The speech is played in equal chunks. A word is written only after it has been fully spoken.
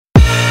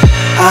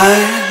I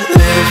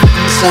live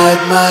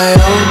inside my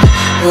own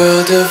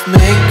world of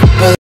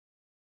make-believe.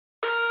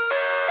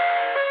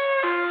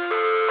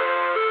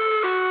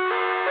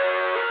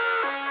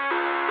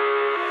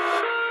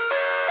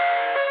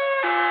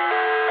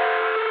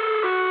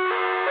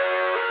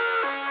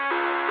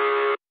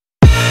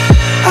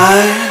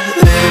 I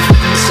live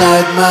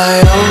inside my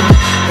own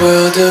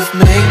world of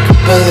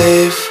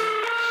make-believe.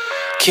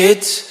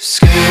 Kids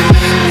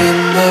screaming in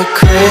the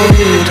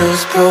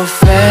cradles,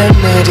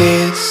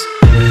 profanities.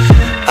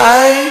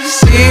 I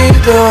see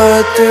the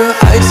world through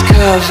ice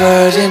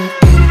covered in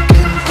ink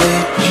and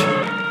bleach.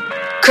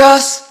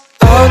 Cross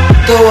out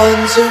the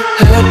ones who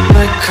heard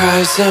my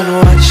cries and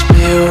watched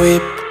me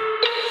weep.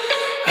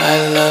 I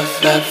love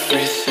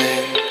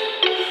everything.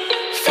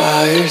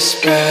 Fire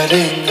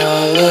spreading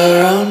all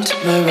around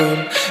my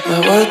room. My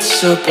world's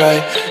so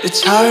bright,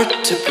 it's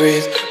hard to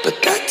breathe,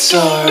 but that's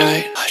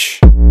alright. Hush.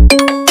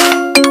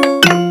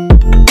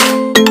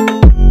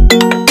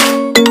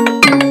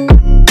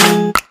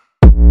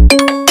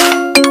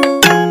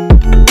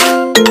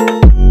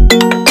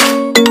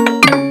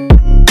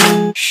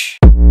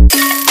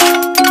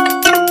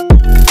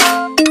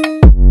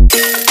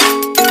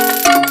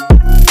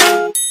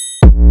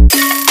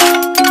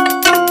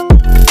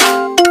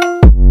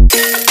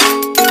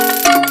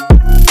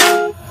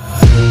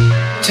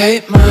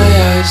 Tape my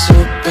eyes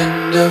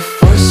open to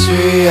force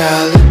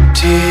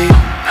reality.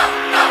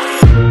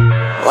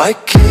 Why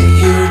can't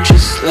you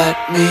just let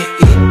me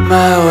eat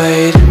my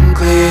weight in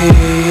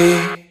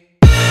glee?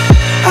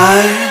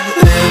 I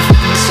live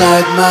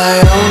inside my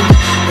own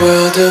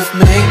world of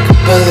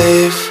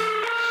make-believe.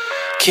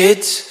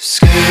 Kids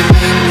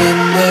screaming in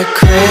their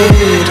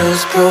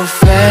cradles,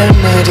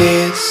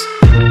 profanities.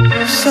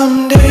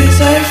 Some days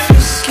I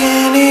feel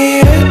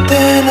skinnier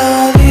than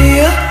all the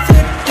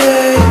other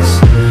days.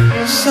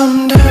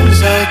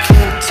 Sometimes I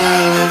can't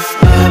tell if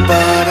my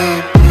body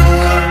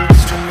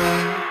belongs to me.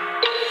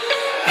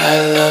 I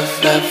love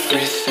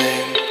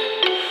everything.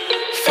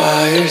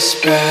 Fire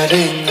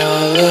spreading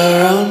all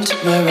around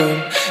my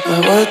room. My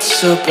world's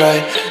so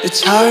bright,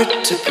 it's hard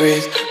to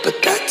breathe,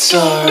 but that's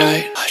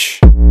alright. Hush.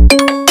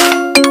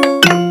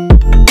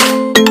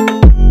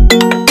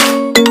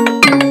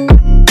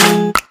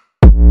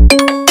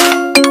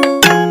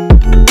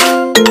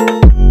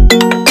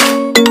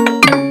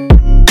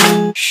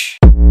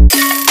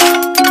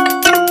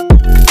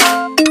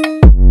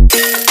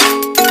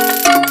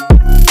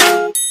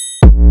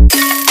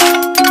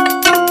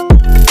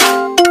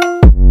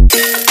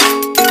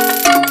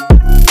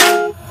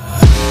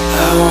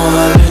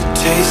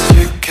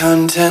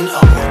 Content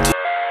hold.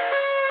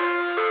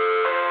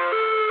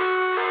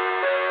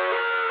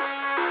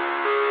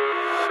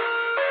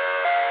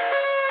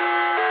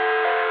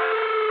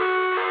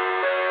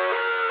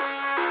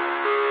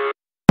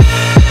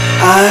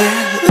 I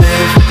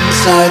live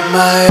inside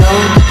my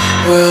own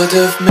world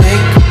of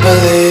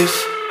make-believe.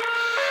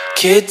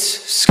 Kids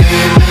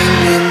screaming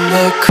in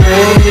their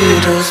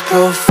cradles,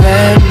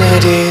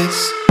 profanities.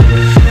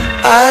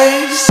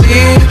 I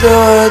see the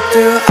world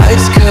through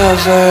ice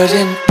covered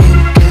in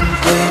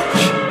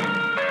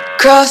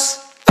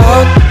cross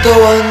out the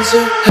ones who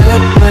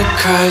heard my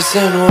cries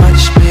and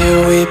watched me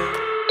weep.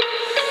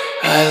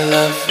 I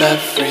love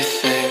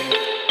everything.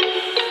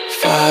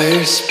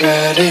 Fire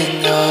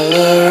spreading all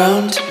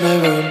around my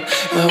room.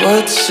 My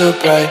world's so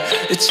bright,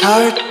 it's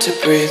hard to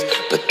breathe,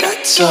 but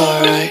that's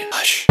alright.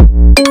 Hush.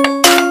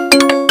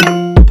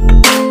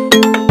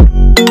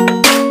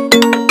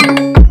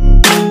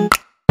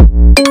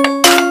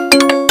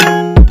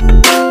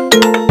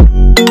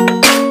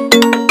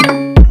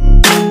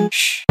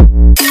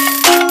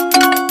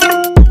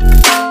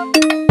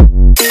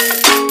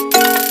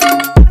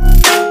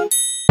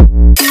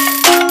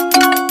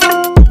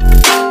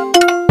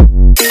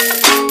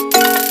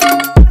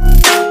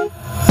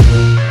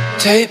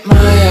 Tape my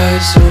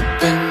eyes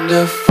open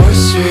to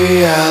force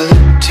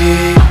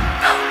reality.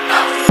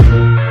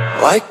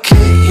 Why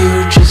can't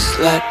you just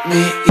let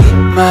me eat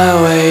my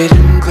weight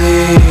in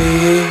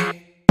glee?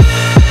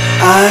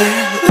 I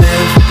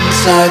live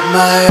inside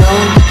my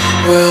own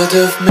world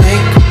of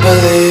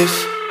make-believe.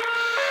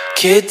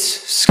 Kids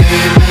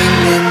screaming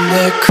in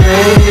their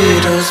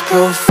cradles,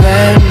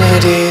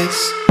 profanities.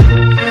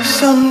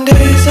 Some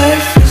days I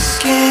feel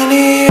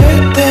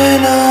skinnier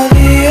than all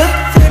the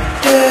other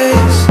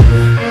days.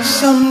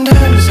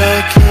 Sometimes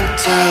I can't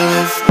tell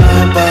if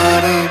my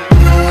body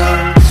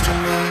belongs to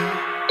me.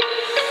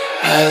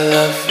 I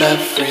love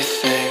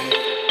everything.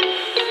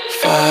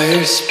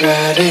 Fire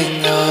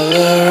spreading all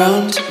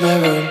around my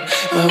room.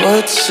 My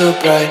world's so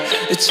bright,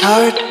 it's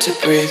hard to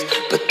breathe,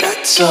 but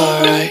that's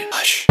alright.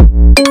 Hush.